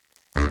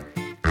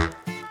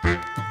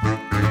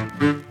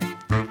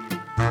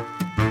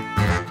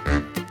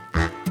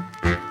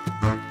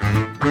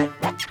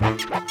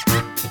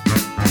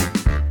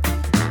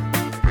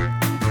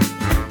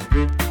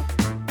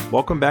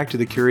welcome back to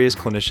The Curious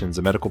Clinicians,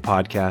 a medical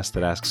podcast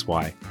that asks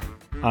why.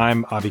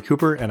 I'm Avi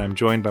Cooper, and I'm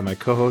joined by my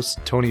co-hosts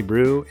Tony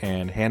Brew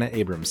and Hannah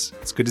Abrams.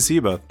 It's good to see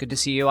you both. Good to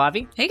see you,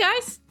 Avi. Hey,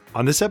 guys.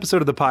 On this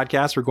episode of the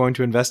podcast, we're going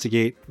to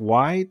investigate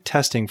why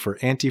testing for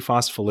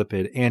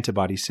antiphospholipid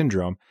antibody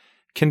syndrome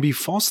can be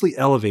falsely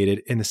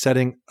elevated in the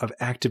setting of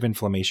active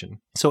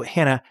inflammation. So,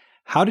 Hannah,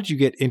 how did you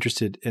get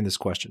interested in this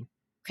question?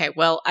 Okay,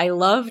 well, I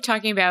love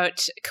talking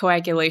about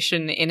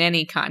coagulation in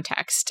any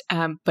context,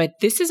 but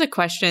this is a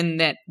question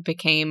that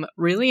became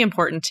really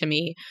important to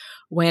me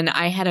when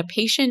I had a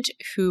patient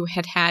who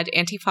had had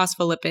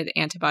antiphospholipid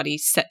antibody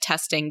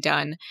testing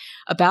done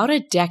about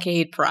a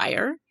decade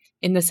prior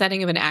in the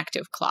setting of an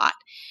active clot.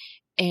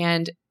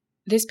 And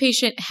this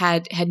patient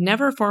had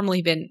never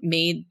formally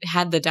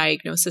had the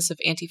diagnosis of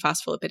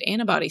antiphospholipid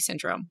antibody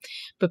syndrome,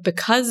 but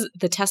because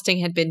the testing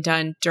had been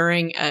done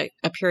during a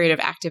period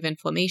of active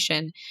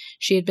inflammation,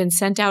 she had been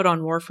sent out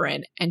on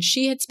warfarin, and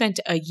she had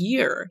spent a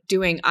decade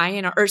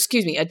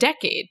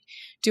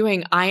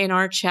doing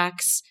INR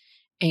checks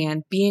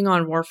and being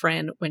on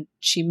warfarin when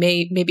she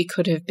maybe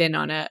could have been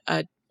on a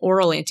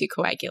oral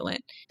anticoagulant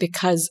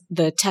because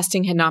the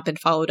testing had not been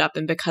followed up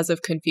and because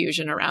of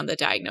confusion around the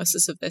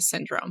diagnosis of this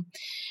syndrome.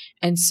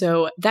 And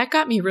so that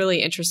got me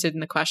really interested in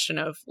the question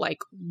of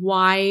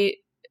why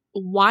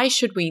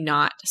should we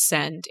not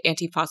send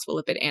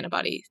antiphospholipid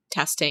antibody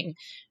testing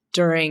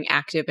during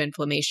active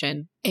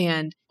inflammation,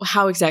 and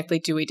how exactly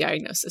do we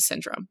diagnose this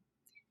syndrome?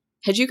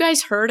 Had you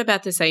guys heard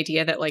about this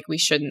idea that we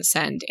shouldn't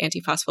send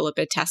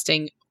antiphospholipid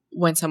testing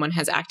when someone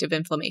has active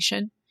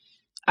inflammation?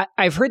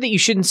 I've heard that you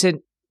shouldn't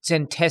send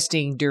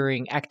testing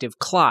during active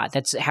clot.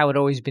 That's how it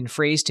always been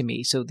phrased to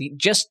me. So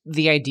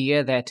the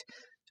idea that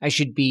I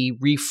should be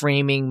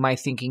reframing my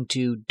thinking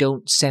to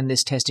don't send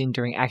this testing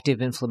during active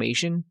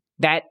inflammation,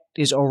 that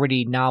is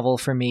already novel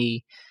for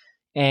me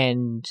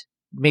and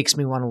makes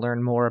me want to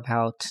learn more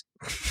about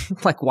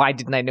why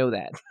didn't I know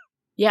that?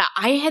 Yeah,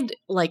 I had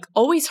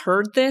always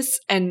heard this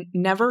and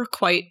never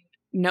quite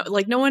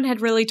no one had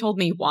really told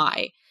me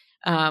why.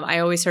 I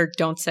always heard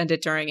don't send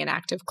it during an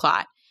active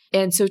clot.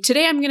 And so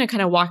today I'm going to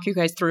kind of walk you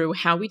guys through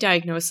how we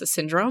diagnose the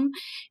syndrome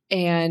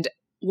and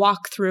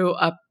walk through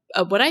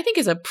what I think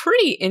is a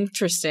pretty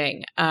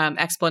interesting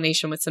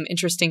explanation with some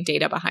interesting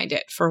data behind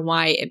it for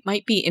why it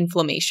might be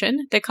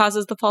inflammation that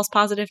causes the false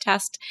positive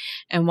test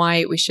and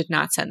why we should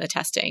not send the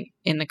testing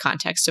in the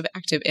context of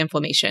active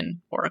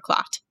inflammation or a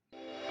clot.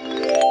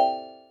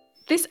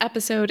 This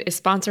episode is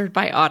sponsored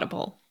by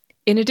Audible.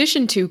 In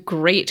addition to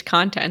great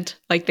content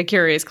like The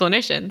Curious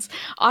Clinicians,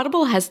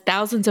 Audible has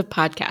thousands of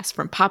podcasts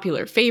from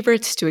popular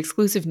favorites to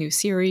exclusive new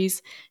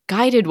series,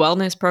 guided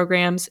wellness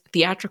programs,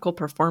 theatrical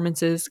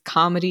performances,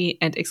 comedy,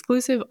 and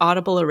exclusive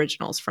Audible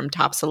originals from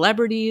top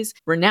celebrities,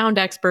 renowned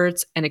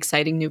experts, and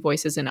exciting new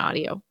voices in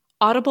audio.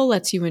 Audible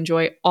lets you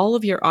enjoy all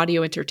of your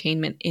audio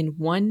entertainment in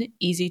one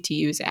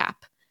easy-to-use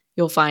app.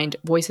 You'll find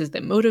voices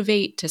that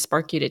motivate to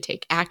spark you to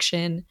take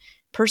action,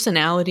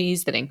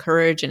 personalities that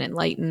encourage and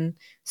enlighten,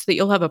 so that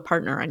you'll have a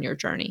partner on your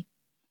journey.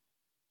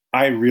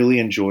 I really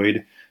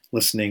enjoyed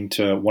listening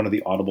to one of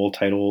the Audible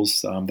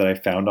titles that I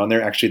found on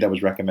there. Actually, that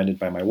was recommended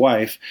by my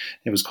wife.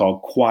 It was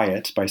called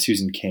Quiet by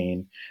Susan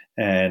Cain.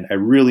 And I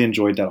really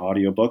enjoyed that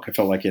audiobook. I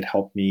felt like it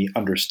helped me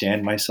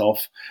understand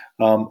myself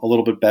a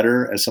little bit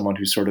better as someone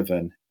who's sort of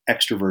an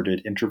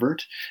extroverted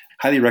introvert.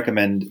 Highly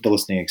recommend the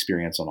listening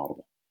experience on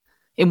Audible.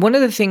 And one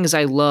of the things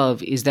I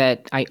love is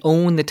that I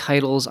own the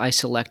titles I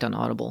select on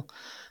Audible.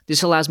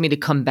 This allows me to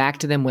come back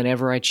to them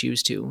whenever I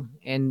choose to.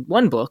 And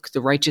one book,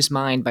 The Righteous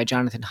Mind by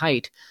Jonathan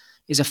Haidt,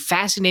 is a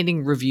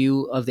fascinating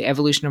review of the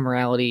evolution of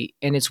morality,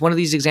 and it's one of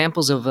these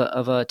examples of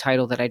a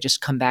title that I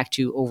just come back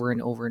to over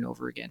and over and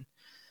over again.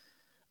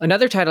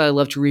 Another title I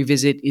love to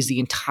revisit is the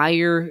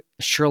entire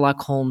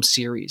Sherlock Holmes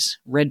series,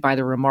 read by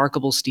the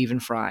remarkable Stephen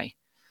Fry.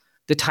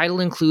 The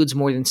title includes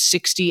more than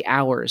 60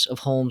 hours of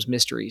Holmes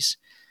mysteries.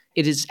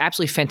 It is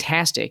absolutely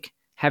fantastic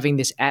having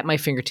this at my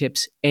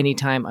fingertips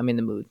anytime I'm in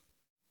the mood.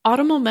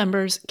 Audible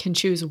members can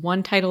choose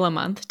one title a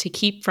month to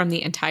keep from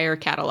the entire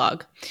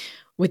catalog.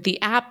 With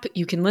the app,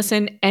 you can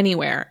listen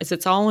anywhere as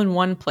it's all in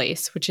one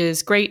place, which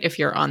is great if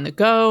you're on the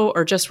go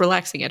or just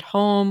relaxing at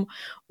home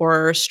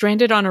or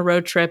stranded on a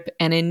road trip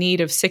and in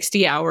need of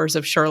 60 hours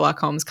of Sherlock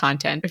Holmes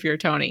content if you're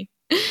Tony.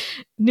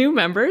 New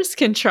members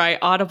can try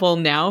Audible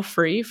now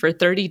free for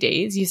 30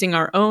 days using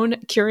our own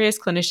Curious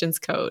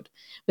Clinicians code.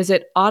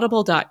 Visit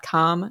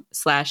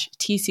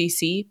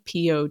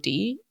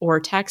audible.com/TCCPOD or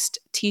text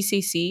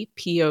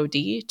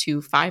TCCPOD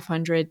to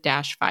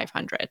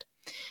 500-500.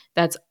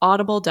 That's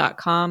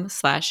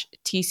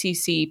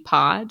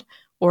audible.com/TCCPod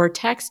or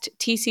text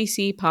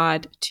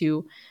TCCPod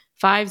to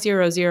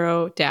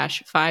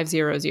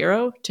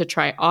 500-500 to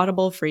try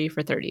Audible free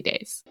for 30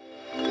 days.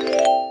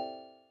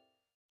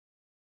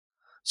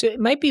 So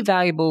it might be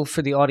valuable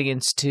for the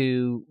audience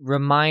to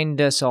remind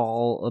us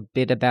all a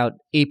bit about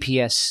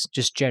APS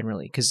just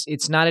generally, because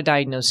it's not a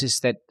diagnosis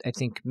that I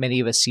think many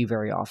of us see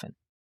very often.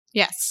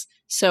 Yes.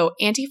 So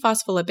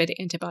antiphospholipid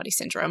antibody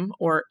syndrome,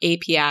 or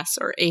APS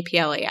or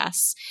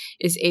APLAS,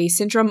 is a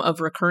syndrome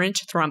of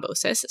recurrent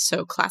thrombosis,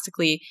 so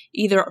classically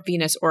either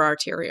venous or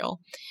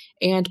arterial,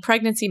 and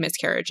pregnancy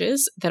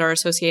miscarriages that are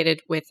associated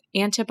with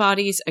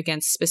antibodies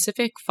against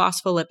specific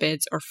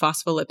phospholipids or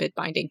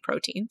phospholipid-binding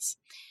proteins.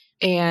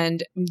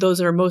 And those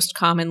are most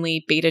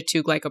commonly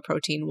beta-2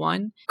 glycoprotein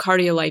 1,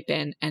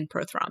 cardiolipin, and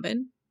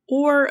prothrombin,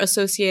 or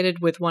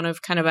associated with one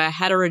of kind of a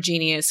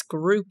heterogeneous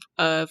group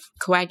of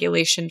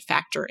coagulation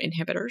factor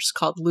inhibitors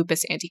called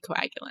lupus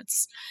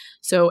anticoagulants.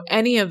 So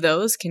any of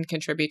those can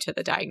contribute to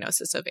the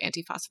diagnosis of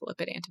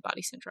antiphospholipid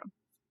antibody syndrome.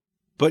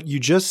 But you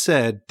just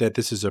said that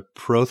this is a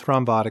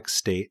prothrombotic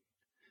state,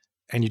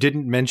 and you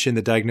didn't mention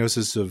the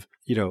diagnosis of,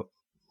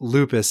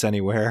 lupus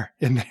anywhere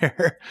in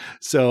there.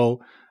 So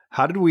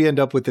how did we end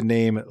up with the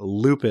name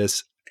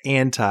lupus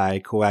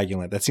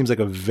anticoagulant? That seems like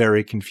a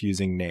very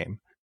confusing name.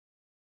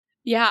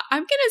 Yeah, I'm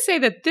going to say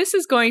that this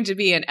is going to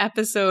be an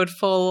episode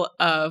full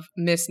of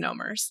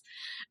misnomers.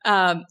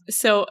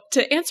 So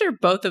to answer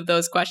both of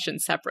those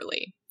questions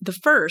separately, the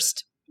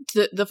first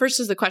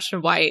is the question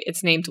of why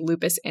it's named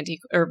lupus.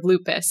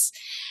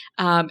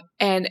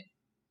 And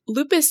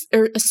lupus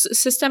or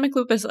systemic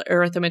lupus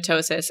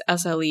erythematosus,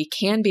 SLE,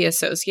 can be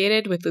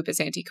associated with lupus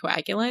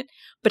anticoagulant,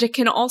 but it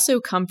can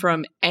also come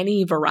from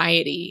any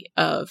variety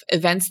of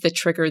events that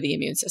trigger the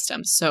immune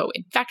system. So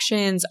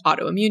infections,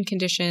 autoimmune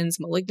conditions,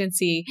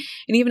 malignancy,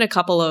 and even a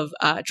couple of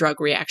drug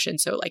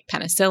reactions. So like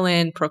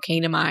penicillin,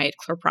 procainamide,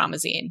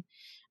 chlorpromazine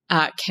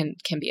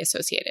can be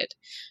associated.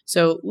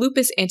 So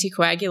lupus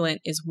anticoagulant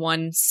is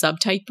one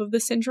subtype of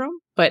the syndrome,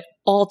 but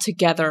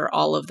altogether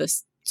all of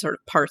this sort of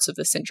parts of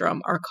the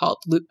syndrome are called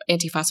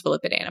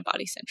antiphospholipid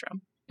antibody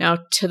syndrome. Now,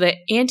 to the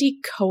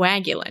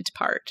anticoagulant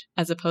part,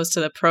 as opposed to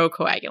the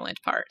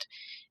procoagulant part,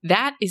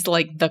 that is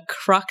like the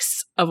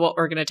crux of what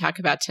we're going to talk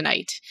about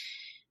tonight.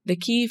 The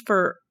key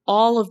for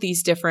all of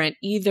these different,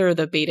 either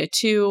the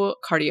beta-2,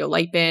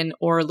 cardiolipin,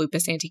 or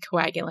lupus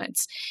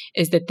anticoagulants,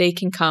 is that they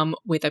can come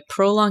with a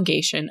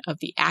prolongation of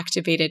the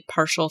activated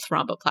partial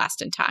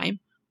thromboplastin time,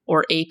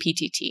 or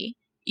APTT,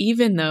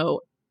 even though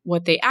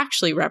what they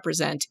actually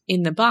represent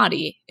in the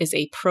body is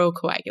a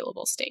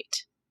procoagulable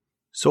state.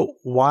 So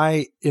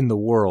why in the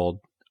world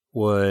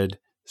would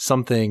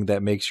something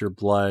that makes your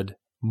blood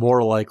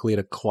more likely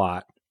to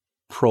clot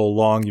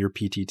prolong your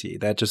PTT?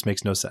 That just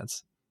makes no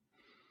sense.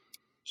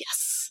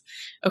 Yes.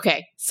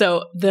 Okay.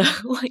 So the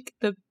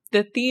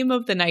theme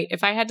of the night,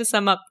 if I had to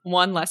sum up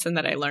one lesson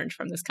that I learned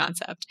from this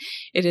concept,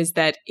 it is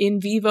that in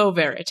vivo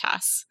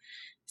veritas.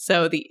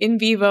 So the in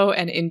vivo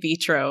and in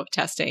vitro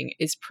testing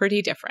is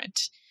pretty different.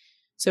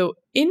 So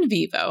in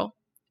vivo,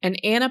 an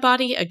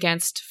antibody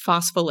against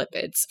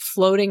phospholipids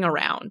floating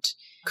around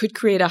could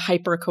create a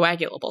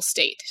hypercoagulable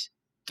state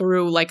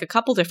through like a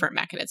couple different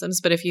mechanisms.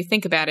 But if you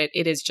think about it,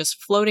 it is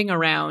just floating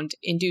around,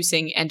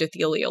 inducing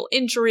endothelial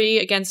injury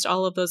against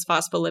all of those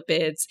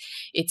phospholipids.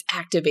 It's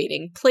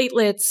activating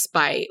platelets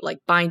by like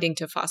binding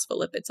to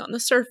phospholipids on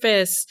the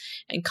surface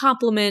and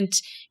complement.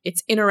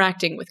 It's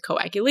interacting with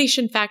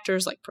coagulation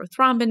factors like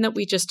prothrombin that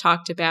we just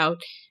talked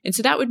about. And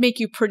so that would make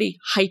you pretty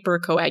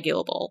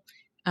hypercoagulable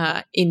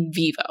in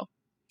vivo.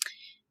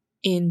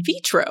 In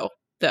vitro,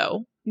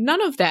 though,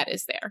 none of that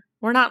is there.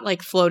 We're not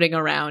like floating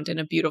around in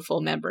a beautiful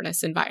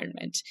membranous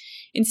environment.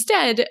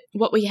 Instead,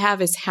 what we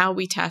have is how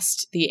we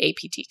test the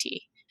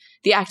APTT,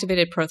 the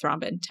activated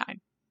prothrombin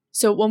time.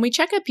 So when we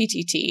check a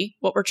PTT,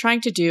 what we're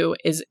trying to do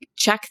is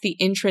check the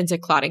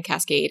intrinsic clotting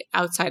cascade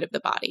outside of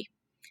the body.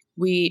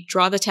 We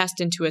draw the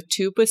test into a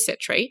tube with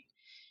citrate,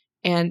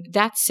 and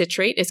that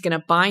citrate is going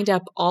to bind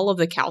up all of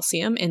the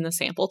calcium in the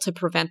sample to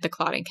prevent the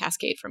clotting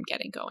cascade from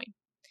getting going.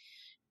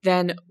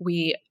 Then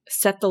we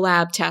set the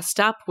lab test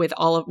up with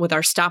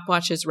our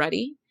stopwatches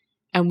ready,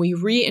 and we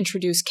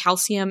reintroduce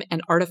calcium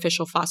and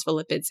artificial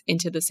phospholipids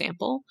into the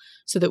sample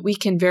so that we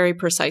can very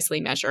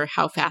precisely measure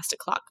how fast a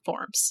clot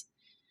forms.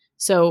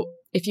 So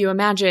if you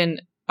imagine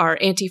our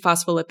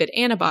antiphospholipid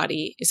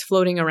antibody is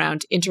floating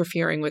around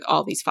interfering with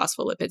all these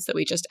phospholipids that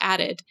we just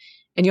added,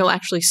 and you'll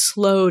actually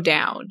slow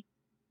down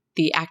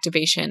the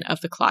activation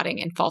of the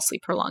clotting and falsely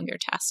prolong your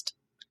test.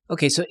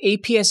 Okay, so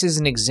APS is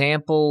an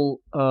example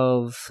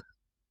of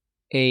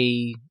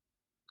a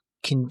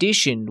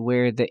condition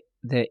where the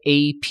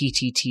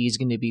APTT is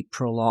going to be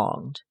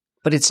prolonged.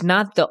 But it's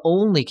not the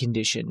only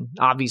condition,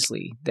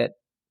 obviously, that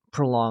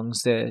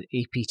prolongs the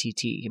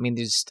APTT. I mean,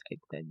 there's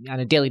on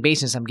a daily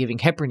basis, I'm giving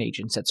heparin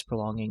agents that's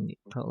prolonging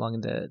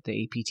the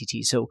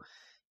APTT. So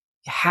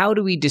how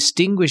do we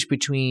distinguish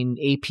between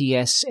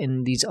APS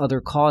and these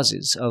other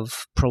causes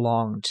of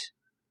prolonged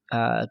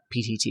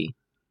PTT?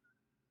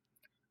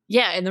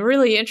 Yeah, and the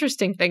really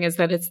interesting thing is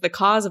that it's the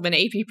cause of an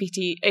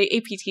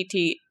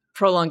APTT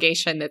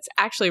prolongation that's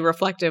actually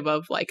reflective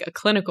of like a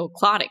clinical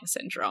clotting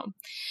syndrome.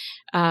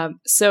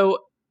 So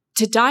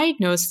to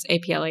diagnose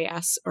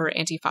APLAS or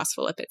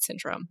antiphospholipid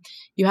syndrome,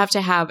 you have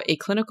to have a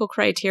clinical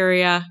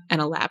criteria and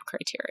a lab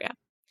criteria.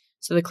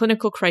 So the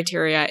clinical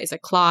criteria is a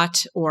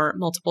clot or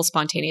multiple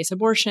spontaneous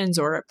abortions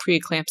or a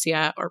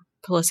preeclampsia or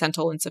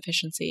placental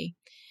insufficiency.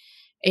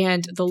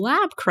 And the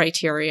lab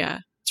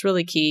criteria, it's it's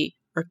really key,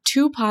 are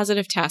 2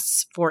 positive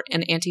tests for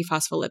an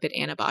antiphospholipid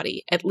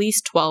antibody at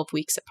least 12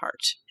 weeks apart.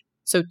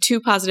 So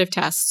 2 positive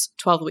tests,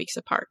 12 weeks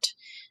apart.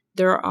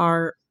 There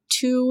are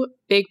 2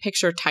 big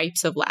picture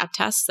types of lab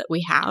tests that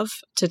we have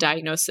to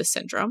diagnose this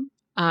syndrome.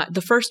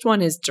 The first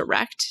one is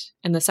direct,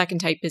 and the second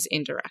type is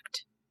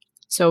indirect.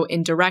 So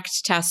in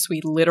direct tests,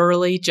 we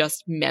literally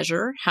just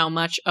measure how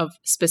much of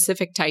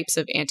specific types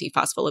of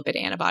antiphospholipid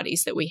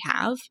antibodies that we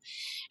have.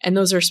 And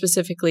those are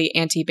specifically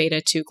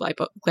anti-beta-2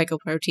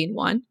 glycoprotein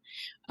 1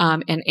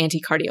 and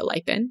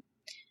anti-cardiolipin.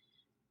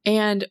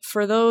 And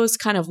for those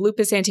kind of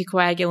lupus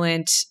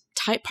anticoagulant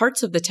type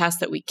parts of the test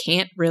that we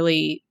can't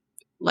really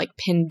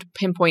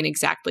pinpoint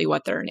exactly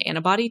what they're an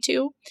antibody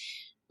to,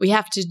 we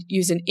have to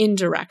use an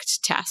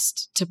indirect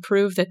test to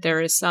prove that there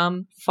is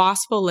some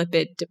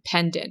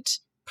phospholipid-dependent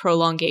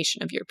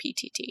prolongation of your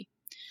PTT.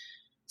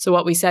 So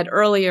what we said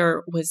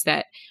earlier was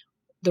that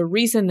the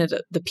reason that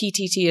the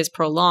PTT is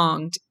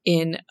prolonged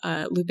in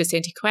lupus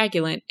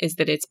anticoagulant is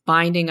that it's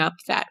binding up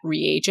that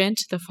reagent,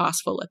 the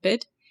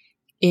phospholipid,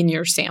 in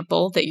your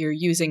sample that you're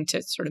using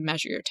to sort of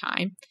measure your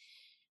time.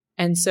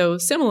 And so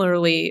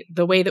similarly,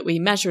 the way that we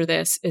measure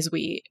this is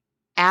we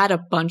add a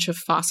bunch of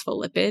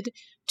phospholipid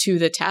to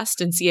the test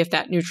and see if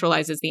that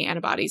neutralizes the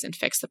antibodies and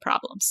fix the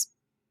problems.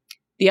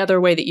 The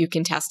other way that you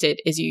can test it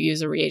is you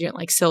use a reagent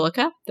like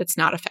silica that's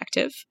not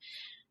effective.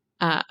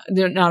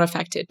 They're not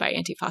affected by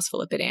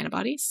antiphospholipid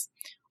antibodies.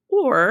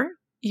 Or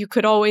you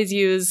could always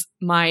use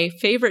my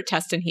favorite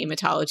test in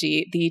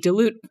hematology, the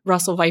dilute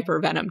Russell Viper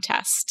venom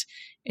test,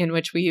 in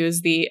which we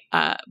use the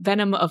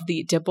venom of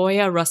the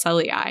Deboia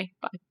russellii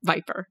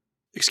viper.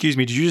 Excuse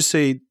me, did you just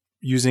say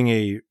using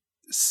a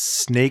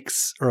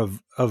snake's or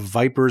a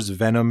viper's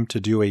venom to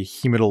do a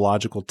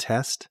hematological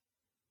test?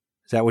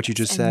 Is that what you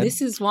just said?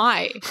 This is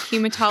why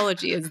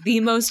hematology is the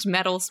most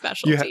metal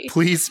specialty.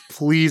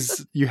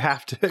 Please, you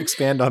have to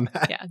expand on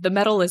that. Yeah, the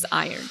metal is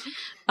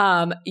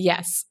iron.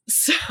 Yes.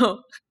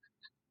 So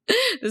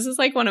this is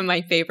like one of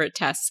my favorite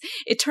tests.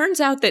 It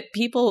turns out that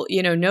people,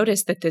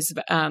 noticed that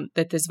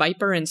this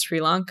viper in Sri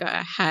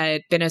Lanka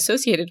had been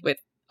associated with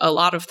a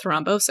lot of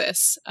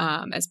thrombosis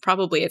as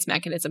probably its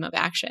mechanism of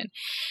action.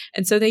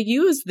 And so they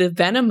used the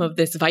venom of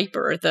this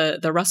viper,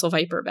 the Russell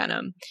Viper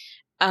venom,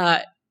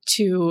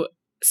 to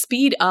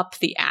speed up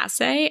the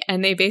assay,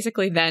 and they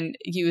basically then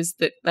use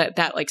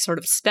that like sort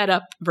of sped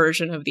up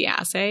version of the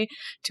assay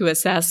to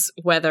assess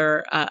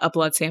whether a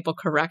blood sample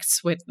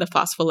corrects with the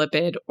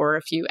phospholipid or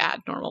if you add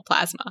normal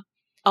plasma.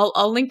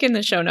 I'll link in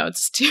the show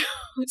notes to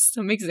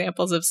some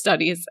examples of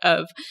studies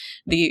of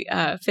the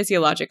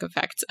physiologic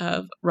effects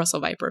of Russell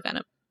Viper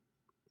venom.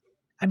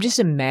 I'm just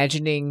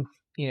imagining,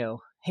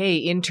 hey,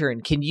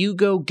 intern, can you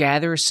go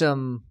gather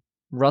some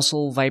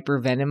Russell Viper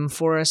venom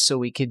for us so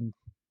we could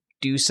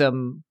do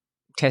some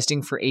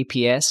testing for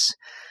APS?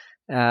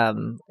 I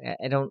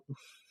don't.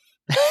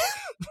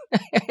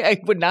 I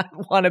would not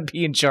want to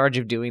be in charge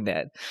of doing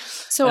that.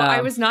 So I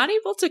was not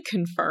able to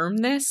confirm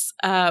this,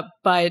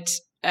 but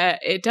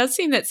it does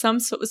seem that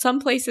some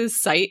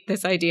places cite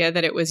this idea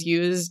that it was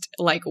used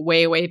like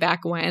way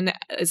back when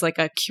as like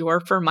a cure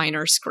for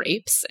minor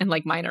scrapes and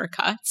like minor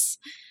cuts,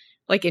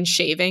 like in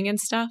shaving and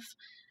stuff.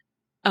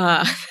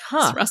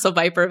 It's Russell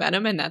Viper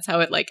venom, and that's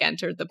how it like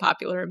entered the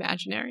popular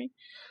imaginary.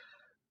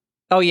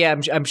 Oh yeah,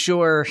 I'm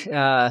sure.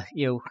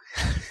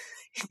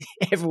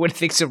 Everyone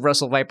thinks of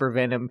Russell Viper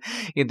venom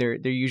in their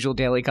usual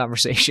daily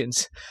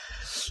conversations.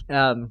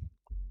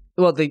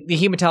 Well, the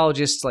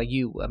hematologists like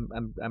you,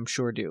 I'm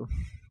sure do.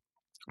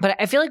 But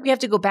I feel like we have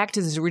to go back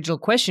to this original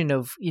question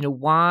of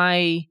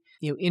why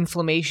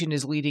inflammation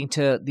is leading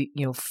to the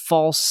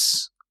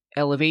false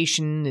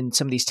elevation in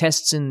some of these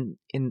tests in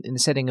the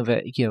setting of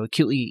a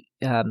acutely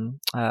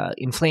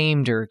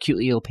inflamed or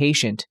acutely ill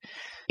patient.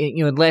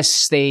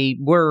 Unless they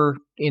were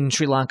in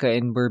Sri Lanka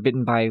and were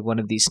bitten by one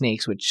of these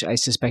snakes, which I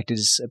suspect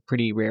is a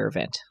pretty rare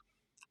event.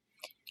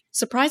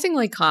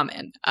 Surprisingly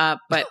common,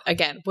 but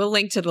again, we'll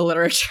link to the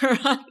literature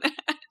on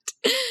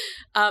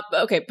that.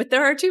 Okay, but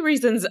there are 2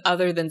 reasons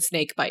other than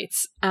snake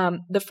bites.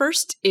 The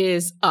first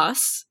is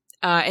us,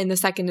 and the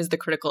second is the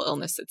critical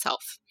illness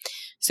itself.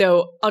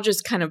 So I'll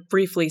just kind of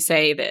briefly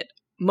say that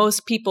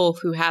most people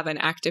who have an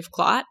active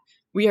clot,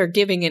 we are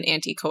giving an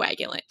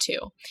anticoagulant to.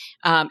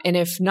 And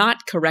if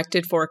not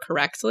corrected for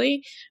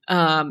correctly,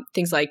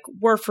 things like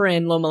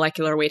warfarin, low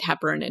molecular weight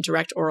heparin, and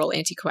direct oral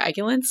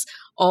anticoagulants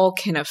all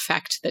can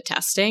affect the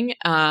testing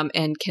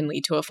and can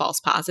lead to a false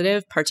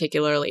positive,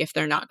 particularly if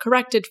they're not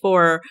corrected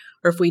for,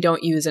 or if we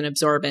don't use an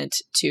absorbent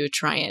to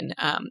try and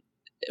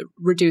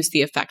reduce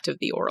the effect of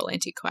the oral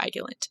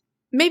anticoagulant.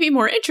 Maybe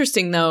more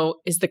interesting,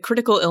 though, is the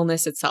critical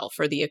illness itself,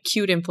 or the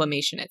acute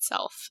inflammation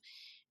itself.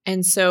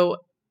 And so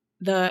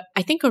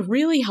I think a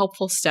really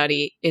helpful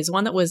study is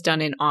one that was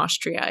done in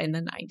Austria in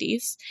the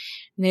 90s.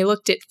 And they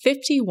looked at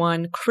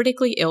 51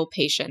 critically ill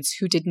patients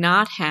who did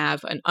not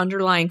have an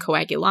underlying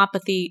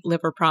coagulopathy,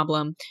 liver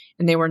problem,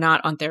 and they were not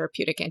on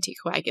therapeutic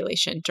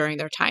anticoagulation during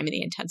their time in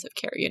the intensive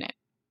care unit.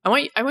 I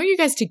want you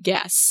guys to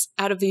guess,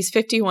 out of these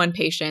 51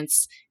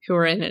 patients who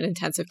were in an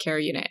intensive care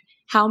unit,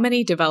 how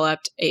many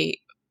developed a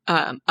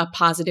a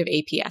positive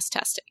APS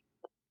testing.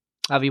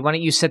 Avi, why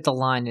don't you set the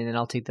line and then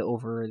I'll take the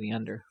over or the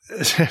under.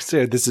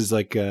 So this is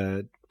like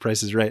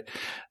Price is Right.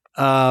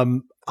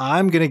 I'm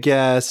going to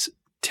guess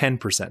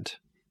 10%.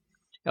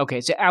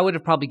 Okay, so I would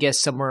have probably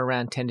guessed somewhere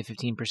around 10 to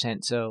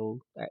 15%. So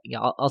yeah,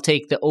 I'll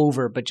take the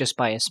over, but just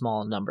by a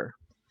small number.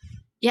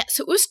 Yeah,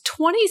 so it was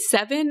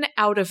 27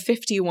 out of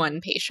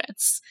 51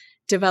 patients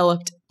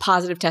developed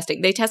positive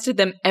testing. They tested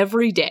them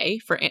every day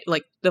for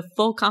like the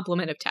full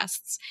complement of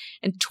tests.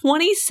 And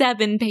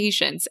 27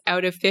 patients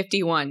out of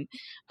 51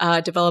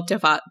 developed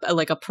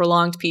a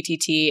prolonged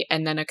PTT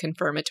and then a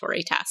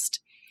confirmatory test.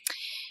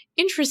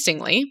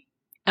 Interestingly,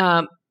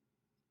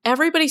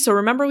 everybody, so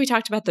remember we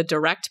talked about the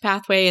direct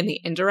pathway and the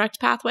indirect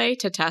pathway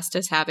to test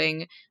as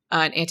having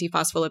an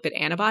antiphospholipid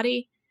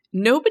antibody.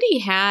 Nobody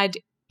had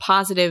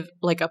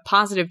a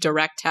positive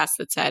direct test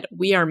that said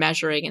we are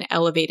measuring an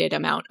elevated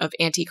amount of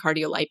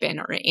anti-cardiolipin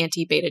or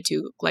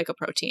anti-beta-2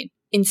 glycoprotein.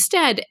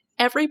 Instead,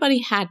 everybody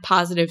had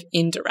positive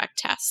indirect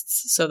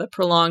tests, so the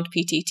prolonged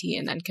PTT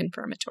and then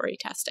confirmatory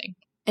testing.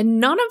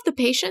 And none of the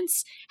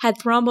patients had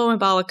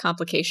thromboembolic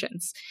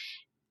complications.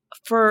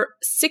 For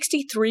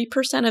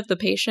 63% of the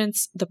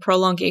patients, the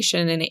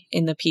prolongation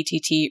in the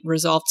PTT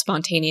resolved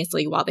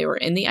spontaneously while they were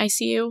in the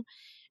ICU.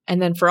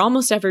 And then for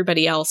almost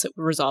everybody else, it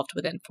resolved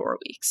within 4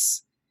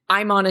 weeks.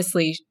 I'm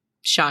honestly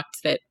shocked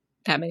that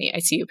many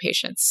ICU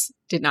patients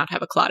did not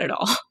have a clot at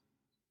all.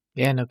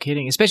 Yeah, no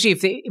kidding. Especially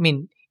if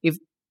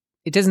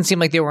it doesn't seem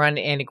like they were on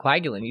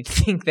anticoagulant. You'd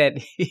think that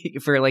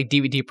for like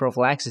DVT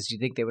prophylaxis, you'd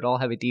think they would all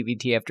have a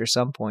DVT after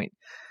some point.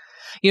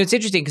 It's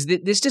interesting because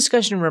this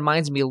discussion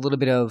reminds me a little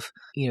bit of,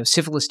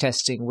 syphilis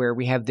testing, where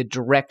we have the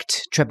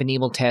direct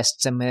treponemal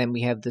tests and then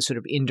we have the sort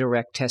of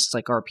indirect tests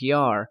like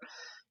RPR.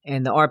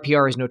 And the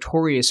RPR is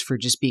notorious for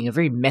just being a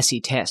very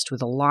messy test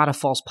with a lot of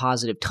false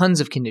positive,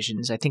 tons of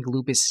conditions. I think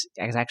lupus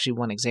is actually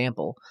one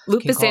example.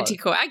 Lupus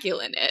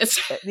anticoagulant is.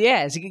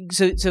 Yeah.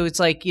 So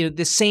it's like,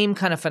 the same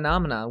kind of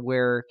phenomena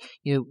where,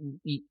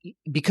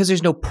 because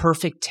there's no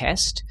perfect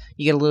test,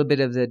 you get a little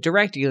bit of the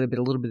direct, you get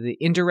a little bit of the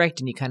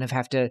indirect, and you kind of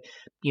have to,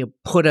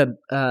 put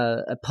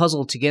a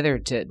puzzle together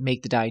to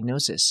make the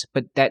diagnosis.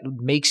 But that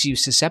makes you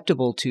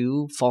susceptible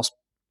to false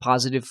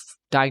positive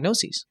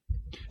diagnoses.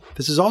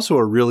 This is also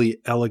a really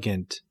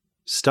elegant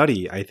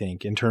study, I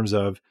think, in terms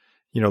of,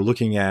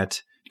 looking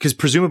at, because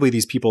presumably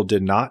these people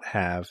did not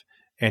have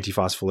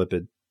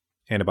antiphospholipid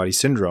antibody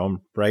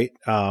syndrome, right?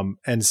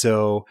 And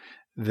so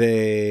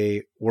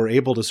they were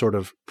able to sort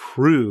of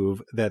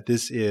prove that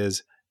this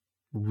is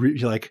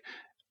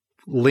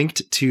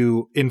linked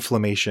to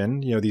inflammation.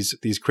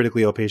 These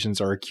critically ill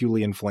patients are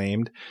acutely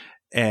inflamed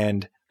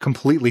and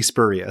completely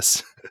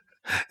spurious.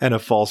 And a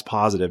false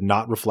positive,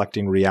 not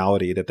reflecting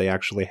reality that they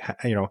actually,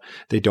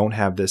 they don't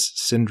have this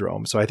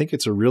syndrome. So I think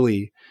it's a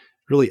really,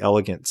 really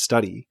elegant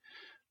study.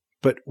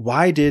 But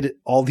why did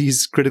all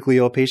these critically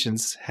ill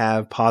patients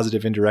have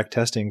positive indirect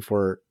testing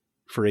for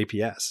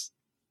APS?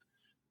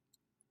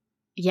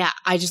 Yeah,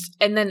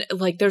 and then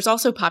there's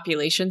also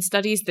population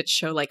studies that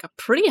show like a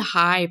pretty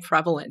high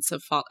prevalence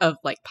of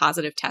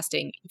positive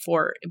testing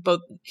for both,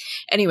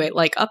 anyway,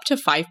 like up to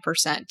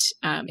 5%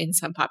 in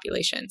some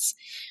populations.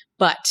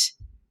 But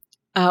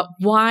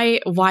why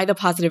the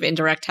positive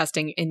indirect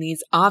testing in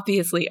these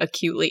obviously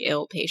acutely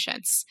ill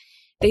patients?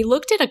 They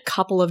looked at a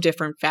couple of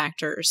different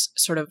factors,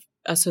 sort of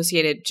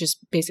associated, just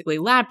basically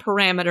lab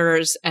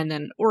parameters and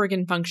then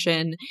organ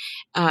function,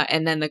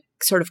 and then the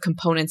sort of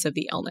components of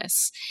the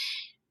illness.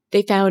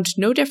 They found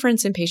no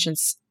difference in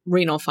patients'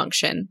 renal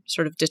function,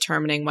 sort of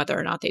determining whether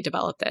or not they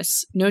developed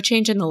this. No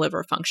change in the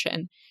liver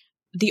function.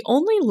 The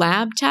only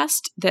lab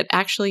test that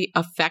actually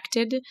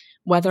affected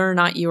whether or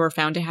not you were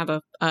found to have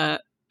a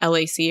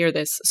LAC or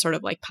this sort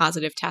of like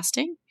positive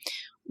testing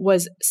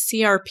was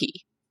CRP.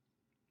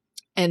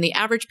 And the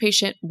average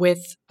patient with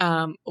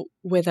a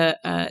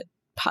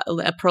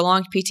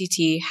prolonged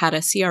PTT had a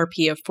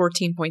CRP of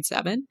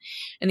 14.7,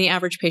 and the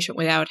average patient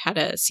without had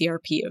a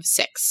CRP of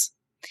 6.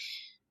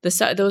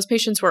 Those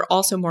patients were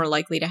also more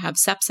likely to have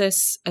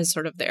sepsis as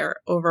sort of their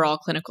overall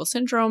clinical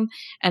syndrome,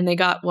 and they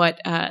got what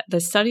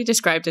the study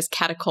described as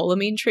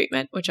catecholamine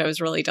treatment, which I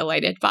was really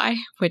delighted by,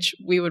 which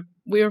we would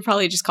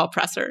probably just call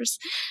pressors,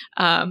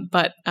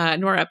 but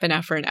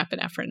norepinephrine,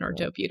 epinephrine, or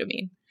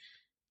dobutamine.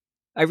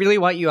 I really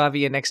want you,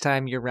 Avia, next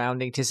time you're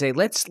rounding to say,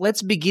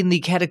 let's begin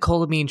the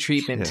catecholamine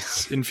treatment.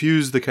 Yes,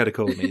 infuse the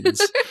catecholamines.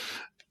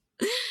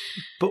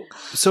 But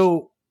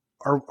so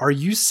are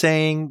you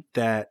saying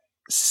that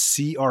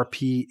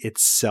CRP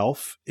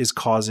itself is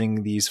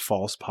causing these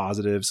false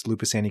positives,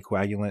 lupus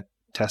anticoagulant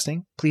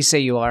testing? Please say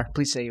you are.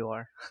 Please say you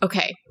are.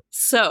 Okay,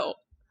 so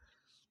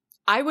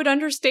I would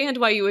understand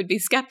why you would be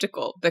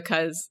skeptical,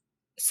 because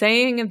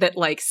saying that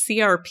like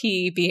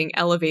CRP being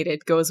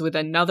elevated goes with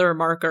another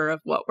marker of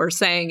what we're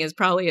saying is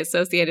probably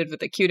associated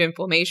with acute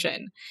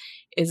inflammation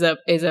is a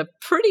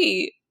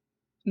pretty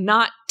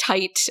not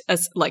tight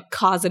as like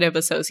causative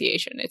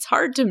association. It's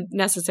hard to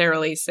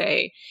necessarily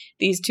say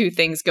these two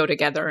things go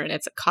together and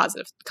it's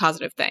a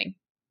causative thing.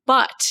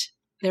 But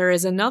there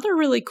is another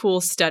really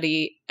cool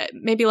study,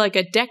 maybe like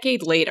a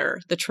decade later,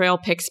 the trail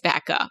picks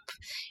back up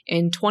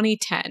in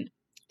 2010.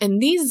 And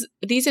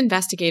these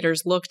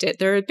investigators looked at,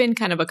 there had been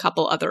kind of a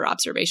couple other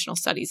observational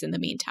studies in the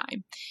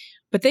meantime.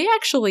 But they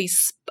actually,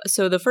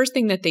 so the first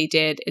thing that they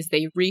did is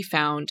they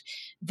refound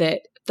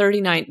that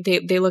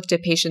they looked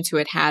at patients who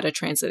had a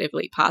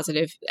transitively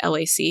positive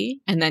LAC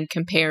and then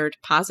compared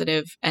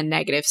positive and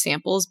negative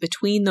samples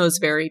between those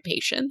very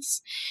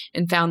patients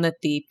and found that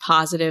the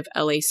positive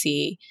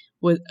LAC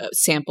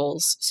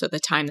samples, so the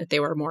time that they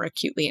were more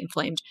acutely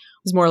inflamed,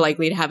 was more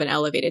likely to have an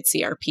elevated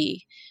CRP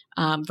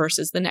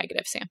versus the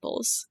negative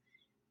samples.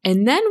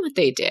 And then what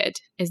they did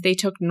is they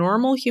took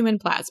normal human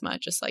plasma,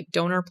 just like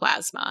donor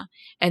plasma,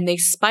 and they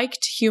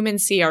spiked human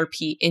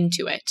CRP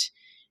into it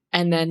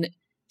and then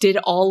did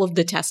all of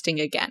the testing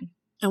again.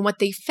 And what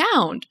they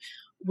found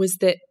was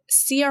that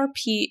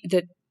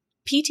that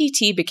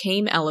PTT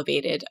became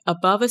elevated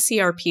above a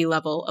CRP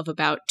level of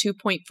about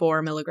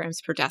 2.4 milligrams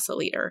per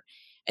deciliter.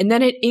 And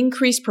then it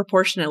increased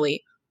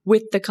proportionally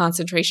with the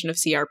concentration of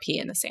CRP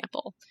in the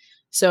sample.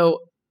 So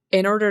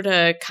in order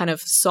to kind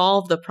of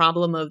solve the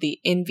problem of the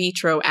in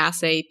vitro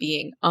assay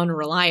being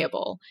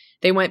unreliable,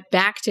 they went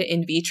back to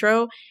in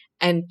vitro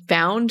and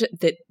found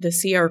that the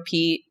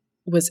CRP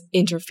was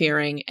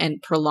interfering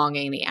and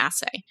prolonging the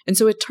assay. And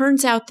so it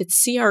turns out that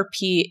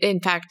CRP,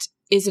 in fact,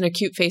 is an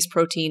acute phase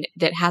protein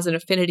that has an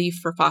affinity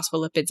for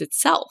phospholipids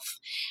itself,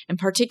 and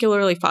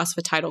particularly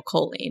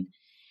phosphatidylcholine.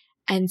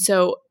 And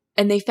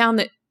they found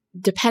that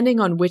depending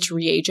on which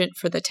reagent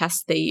for the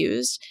test they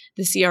used,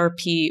 the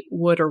CRP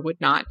would or would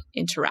not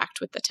interact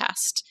with the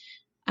test.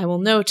 I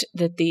will note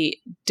that the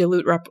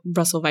dilute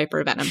Russell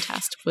Viper venom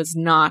test was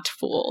not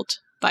fooled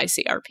by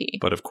CRP.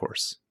 But of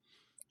course.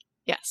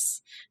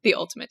 Yes, the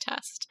ultimate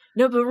test.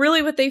 No, but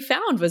really what they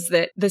found was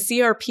that the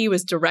CRP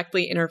was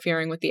directly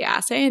interfering with the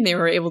assay, and they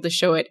were able to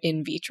show it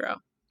in vitro.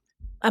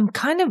 I'm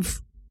kind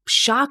of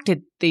shocked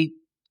that they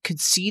could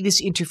see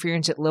this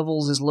interference at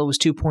levels as low as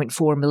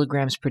 2.4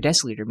 milligrams per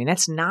deciliter. I mean,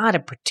 that's not a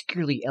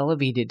particularly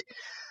elevated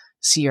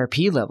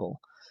CRP level.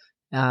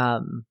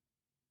 And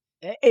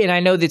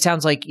I know that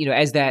sounds like,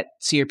 as that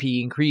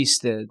CRP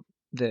increased, the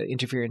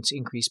interference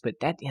increased, but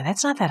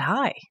that's not that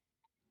high.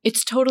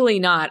 It's totally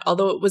not,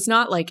 although it was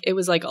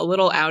like a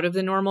little out of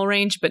the normal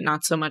range, but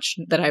not so much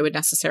that I would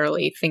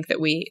necessarily think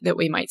that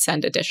we might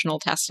send additional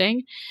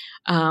testing.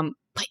 But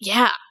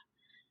yeah,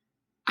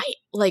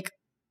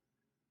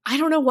 I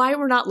don't know why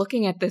we're not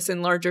looking at this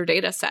in larger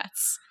data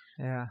sets.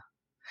 Yeah.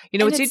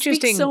 It's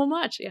interesting so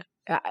much. Yeah.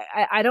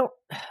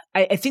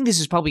 I think this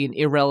is probably an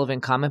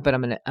irrelevant comment, but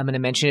I'm gonna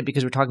mention it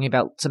because we're talking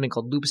about something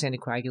called lupus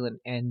anticoagulant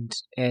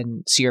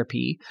and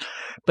CRP.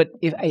 But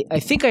if I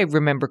think I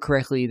remember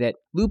correctly that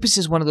lupus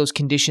is one of those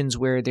conditions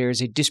where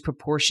there's a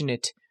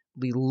disproportionately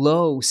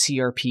low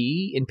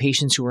CRP in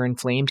patients who are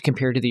inflamed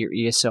compared to their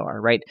ESR,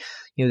 right?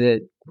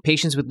 The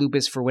patients with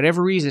lupus, for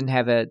whatever reason,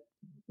 have a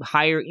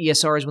higher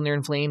ESRs when they're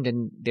inflamed,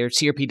 and their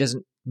CRP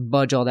doesn't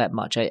budge all that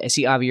much. I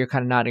see, Avi, you're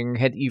kind of nodding your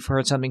head. You've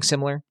heard something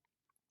similar?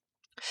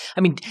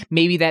 I mean,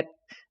 maybe that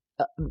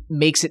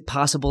makes it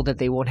possible that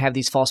they won't have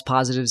these false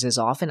positives as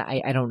often.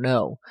 I don't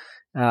know.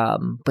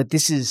 But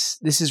this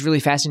is really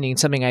fascinating and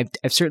something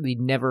I've certainly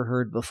never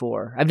heard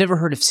before. I've never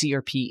heard of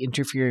CRP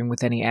interfering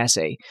with any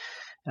assay.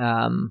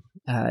 And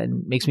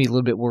makes me a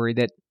little bit worried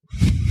that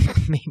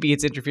maybe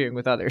it's interfering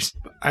with others.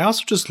 I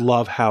also just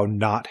love how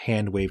not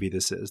hand-wavy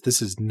this is.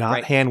 This is not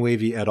right.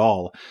 hand-wavy at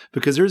all,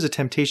 because there's a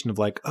temptation of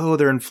like, oh,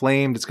 they're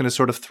inflamed. It's going to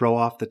sort of throw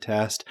off the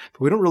test,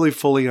 but we don't really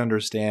fully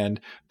understand.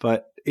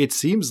 But it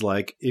seems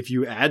like if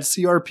you add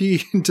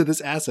CRP into this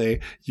assay,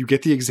 you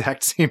get the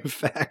exact same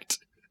effect.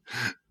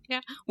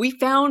 Yeah, we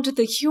found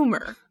the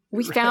humor.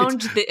 We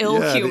found the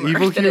ill humor the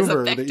evil that humor, is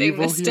affecting the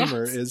evil this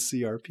humor test. is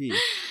CRP.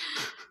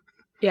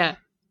 Yeah.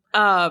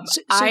 So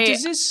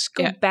does this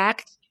go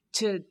back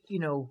to,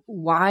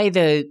 why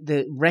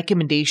the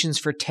recommendations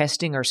for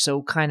testing are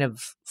so kind of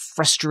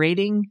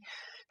frustrating?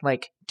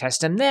 Like,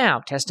 test them now,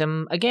 test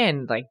them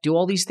again, like do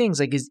all these things.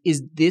 Like,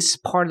 is this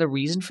part of the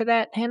reason for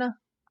that, Hannah?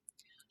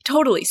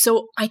 Totally.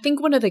 So I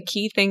think one of the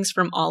key things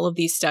from all of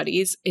these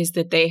studies is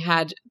that they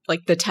had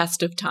like the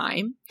test of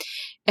time.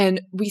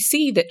 And we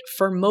see that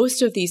for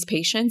most of these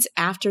patients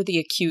after the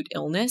acute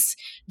illness,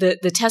 the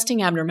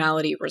testing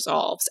abnormality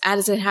resolves,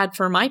 as it had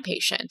for my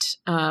patient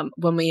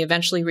when we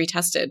eventually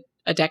retested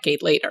a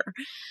decade later.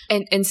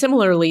 And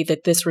similarly,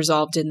 that this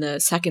resolved in the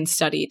second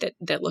study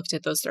that looked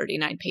at those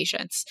 39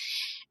 patients.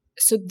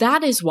 So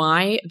that is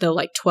why the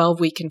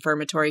 12-week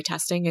confirmatory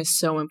testing is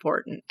so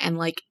important. And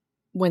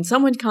when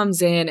someone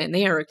comes in and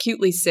they are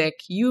acutely sick,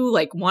 you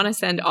want to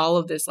send all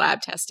of this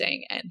lab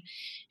testing. And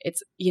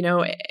it's,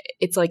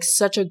 it's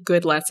such a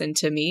good lesson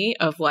to me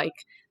of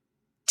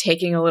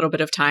taking a little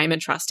bit of time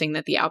and trusting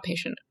that the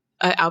outpatient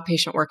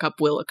workup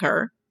will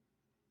occur.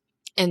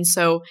 And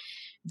so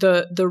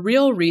the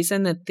real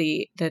reason that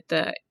the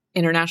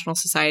International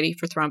Society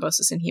for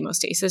Thrombosis and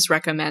Hemostasis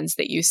recommends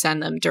that you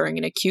send them during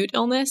an acute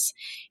illness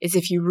is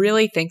if you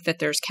really think that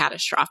there's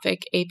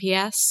catastrophic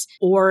APS,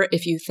 or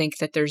if you think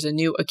that there's a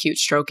new acute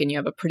stroke and you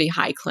have a pretty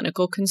high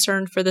clinical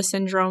concern for the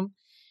syndrome.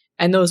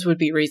 And those would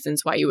be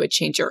reasons why you would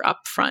change your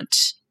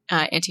upfront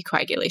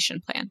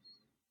anticoagulation plan.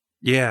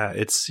 Yeah,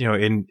 it's,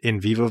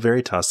 in Vivo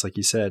Veritas, like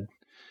you said.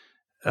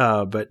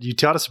 But you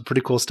taught us some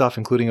pretty cool stuff,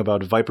 including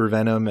about viper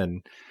venom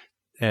and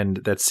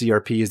that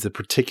CRP is the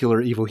particular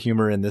evil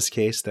humor in this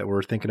case that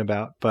we're thinking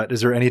about. But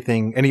is there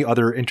any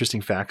other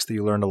interesting facts that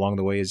you learned along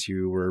the way as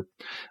you were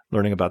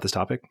learning about this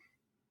topic?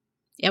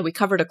 Yeah, we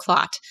covered a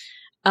clot.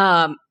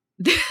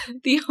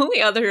 The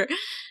only other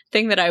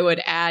thing that I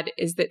would add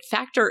is that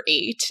factor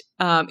VIII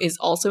is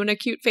also an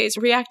acute phase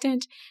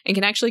reactant and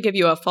can actually give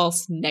you a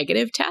false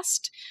negative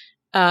test,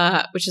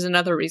 which is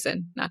another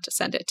reason not to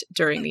send it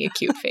during the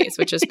acute phase,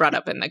 which is brought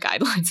up in the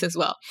guidelines as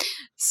well.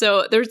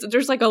 So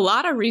there's like a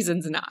lot of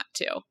reasons not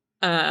to.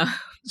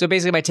 So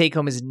basically my take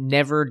home is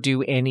never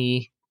do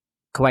any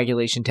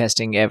coagulation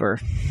testing ever,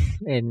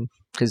 and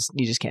because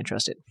you just can't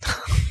trust it.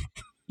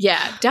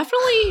 Yeah,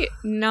 definitely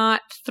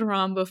not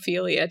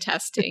thrombophilia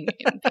testing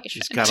in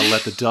patients. Just got to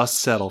let the dust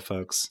settle,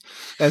 folks.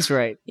 That's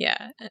right.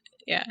 Yeah.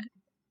 And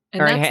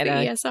all right, that's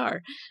Hannah, the ESR.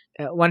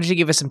 Why don't you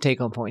give us some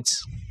take-home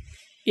points?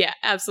 Yeah,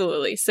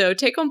 absolutely. So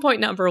take-home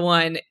point number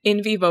 1,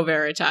 in Vivo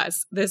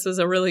Veritas. This was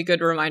a really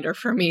good reminder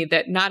for me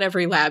that not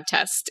every lab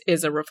test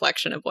is a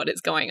reflection of what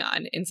is going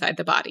on inside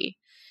the body.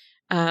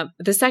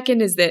 The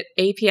second is that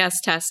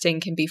APS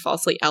testing can be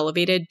falsely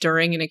elevated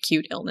during an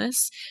acute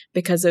illness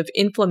because of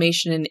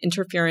inflammation and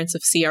interference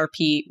of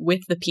CRP with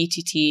the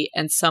PTT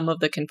and some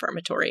of the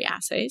confirmatory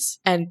assays.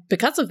 And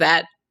because of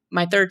that,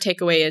 my third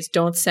takeaway is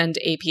don't send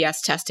APS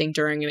testing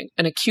during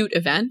an acute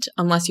event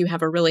unless you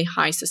have a really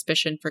high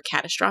suspicion for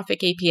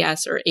catastrophic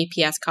APS or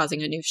APS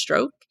causing a new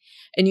stroke.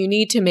 And you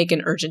need to make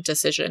an urgent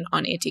decision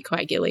on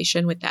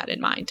anticoagulation with that in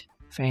mind.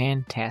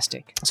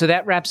 Fantastic. So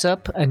that wraps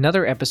up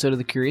another episode of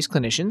The Curious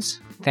Clinicians.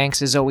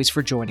 Thanks as always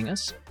for joining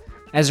us.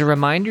 As a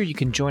reminder, you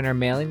can join our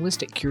mailing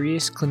list at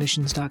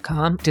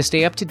curiousclinicians.com to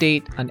stay up to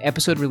date on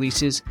episode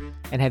releases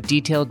and have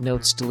detailed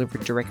notes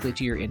delivered directly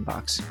to your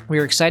inbox. We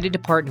are excited to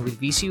partner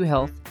with VCU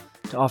Health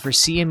to offer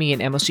CME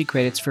and MOC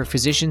credits for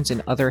physicians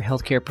and other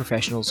healthcare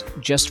professionals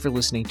just for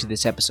listening to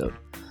this episode.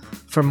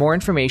 For more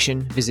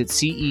information, visit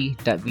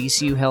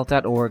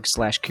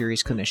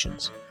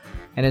ce.vcuhealth.org/curiousclinicians.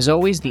 And as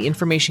always, the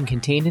information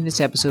contained in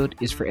this episode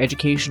is for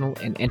educational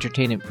and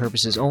entertainment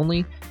purposes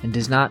only and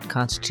does not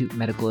constitute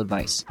medical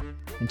advice.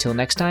 Until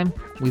next time,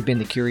 we've been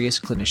the Curious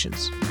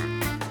Clinicians.